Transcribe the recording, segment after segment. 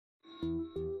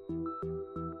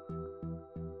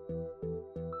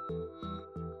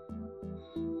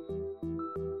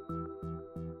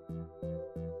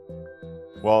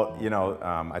Well,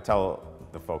 I tell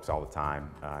the folks all the time,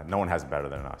 no one has it better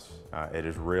than us. It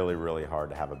is really, really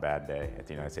hard to have a bad day at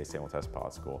the United States Naval Test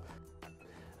Pilot School.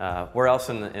 Where else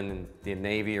in the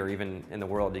Navy or even in the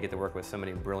world do you get to work with so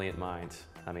many brilliant minds?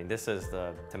 I mean, this is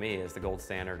to me, is the gold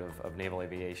standard of naval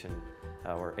aviation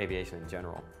or aviation in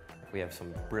general. We have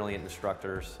some brilliant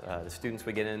instructors. The students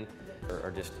we get in are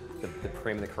just the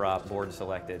cream of the crop, board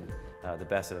selected, the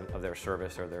best of their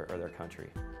service or their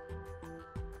country.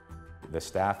 The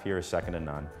staff here is second to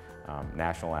none.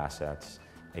 National assets,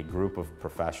 a group of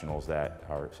professionals that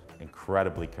are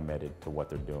incredibly committed to what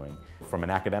they're doing. From an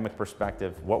academic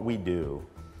perspective, what we do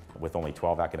with only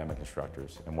 12 academic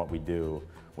instructors and what we do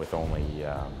with only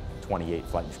 28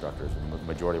 flight instructors, the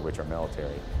majority of which are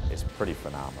military, is pretty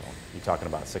phenomenal. You're talking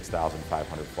about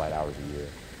 6,500 flight hours a year.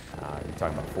 You're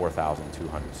talking about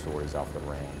 4,200 stories off the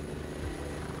RAM.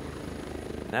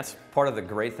 That's part of the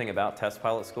great thing about test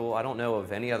pilot school. I don't know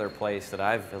of any other place that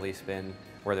I've at least been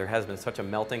where there has been such a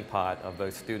melting pot of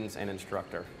both students and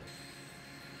instructor.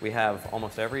 We have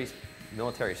almost every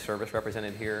military service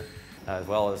represented here, as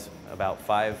well as about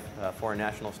 5 foreign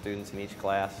national students in each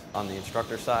class. On the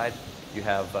instructor side, you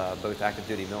have both active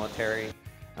duty military,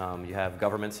 you have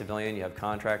government civilian, you have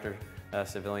contractor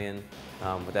civilian.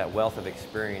 With that wealth of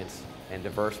experience and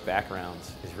diverse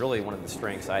backgrounds is really one of the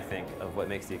strengths, I think, of what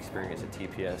makes the experience at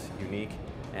TPS unique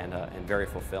and very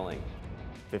fulfilling.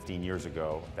 15 years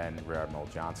ago, then Rear Admiral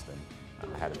Johnston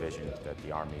had a vision that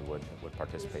the Army would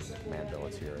participate in command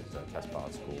billets here at the Test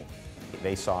Pilot School.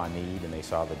 They saw a need, and they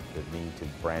saw the need to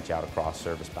branch out across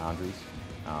service boundaries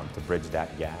to bridge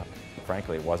that gap.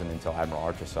 Frankly, it wasn't until Admiral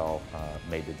Archesell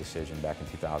made the decision back in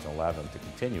 2011 to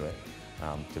continue it,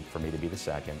 for me to be the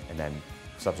second, and then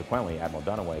subsequently Admiral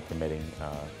Dunaway committing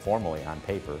formally on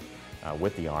paper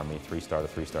with the Army, 3-star to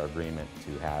 3-star agreement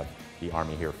to have the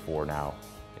Army here for now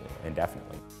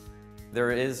indefinitely.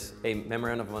 There is a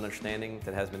memorandum of understanding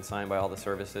that has been signed by all the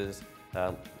services,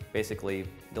 basically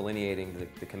delineating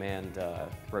the command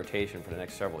rotation for the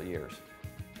next several years.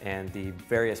 And the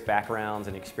various backgrounds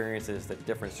and experiences that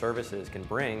different services can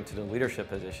bring to the leadership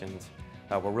positions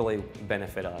will really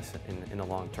benefit us in the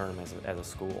long term as a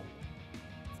school.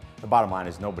 The bottom line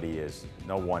is no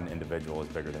one individual is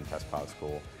bigger than Test Pilot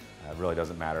School. It really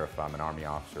doesn't matter if I'm an Army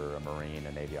officer, a Marine,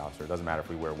 a Navy officer. It doesn't matter if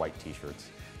we wear white t-shirts,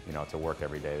 to work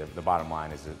every day. The bottom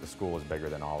line is that the school is bigger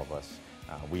than all of us.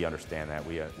 We understand that.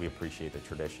 We appreciate the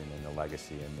tradition and the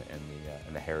legacy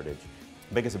and the heritage.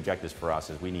 The biggest objectives for us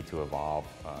is we need to evolve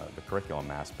the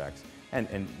curriculum aspects.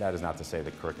 And that is not to say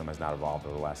the curriculum has not evolved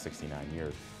over the last 69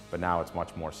 years, but now it's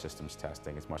much more systems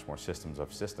testing. It's much more systems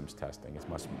of systems testing. It's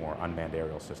much more unmanned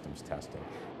aerial systems testing.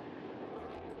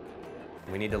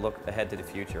 We need to look ahead to the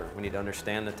future. We need to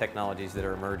understand the technologies that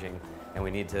are emerging, and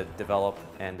we need to develop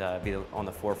and be on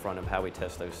the forefront of how we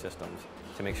test those systems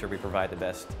to make sure we provide the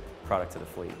best product to the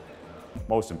fleet.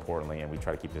 Most importantly, and we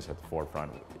try to keep this at the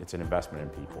forefront, it's an investment in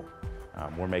people.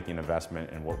 We're making an investment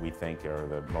in what we think are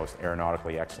the most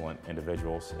aeronautically excellent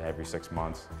individuals every 6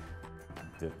 months.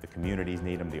 The communities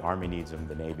need them, the Army needs them,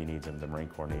 the Navy needs them, the Marine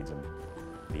Corps needs them,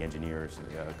 the engineers,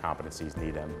 competencies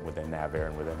need them within NAVAIR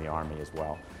and within the Army as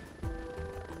well.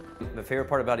 The favorite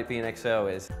part about it being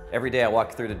XO is every day I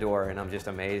walk through the door and I'm just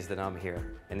amazed that I'm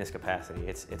here in this capacity.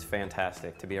 It's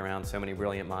fantastic to be around so many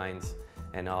brilliant minds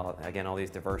and again, all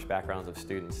these diverse backgrounds of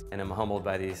students. And I'm humbled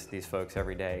by these folks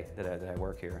every day that I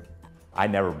work here. I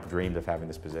never dreamed of having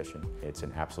this position. It's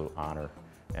an absolute honor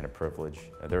and a privilege.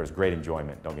 There is great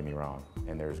enjoyment, don't get me wrong,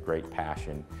 and there's great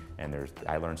passion, and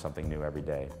I learn something new every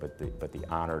day, but the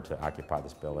honor to occupy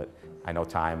this billet, I know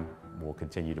time will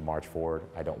continue to march forward.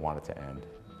 I don't want it to end,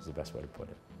 is the best way to put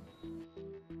it.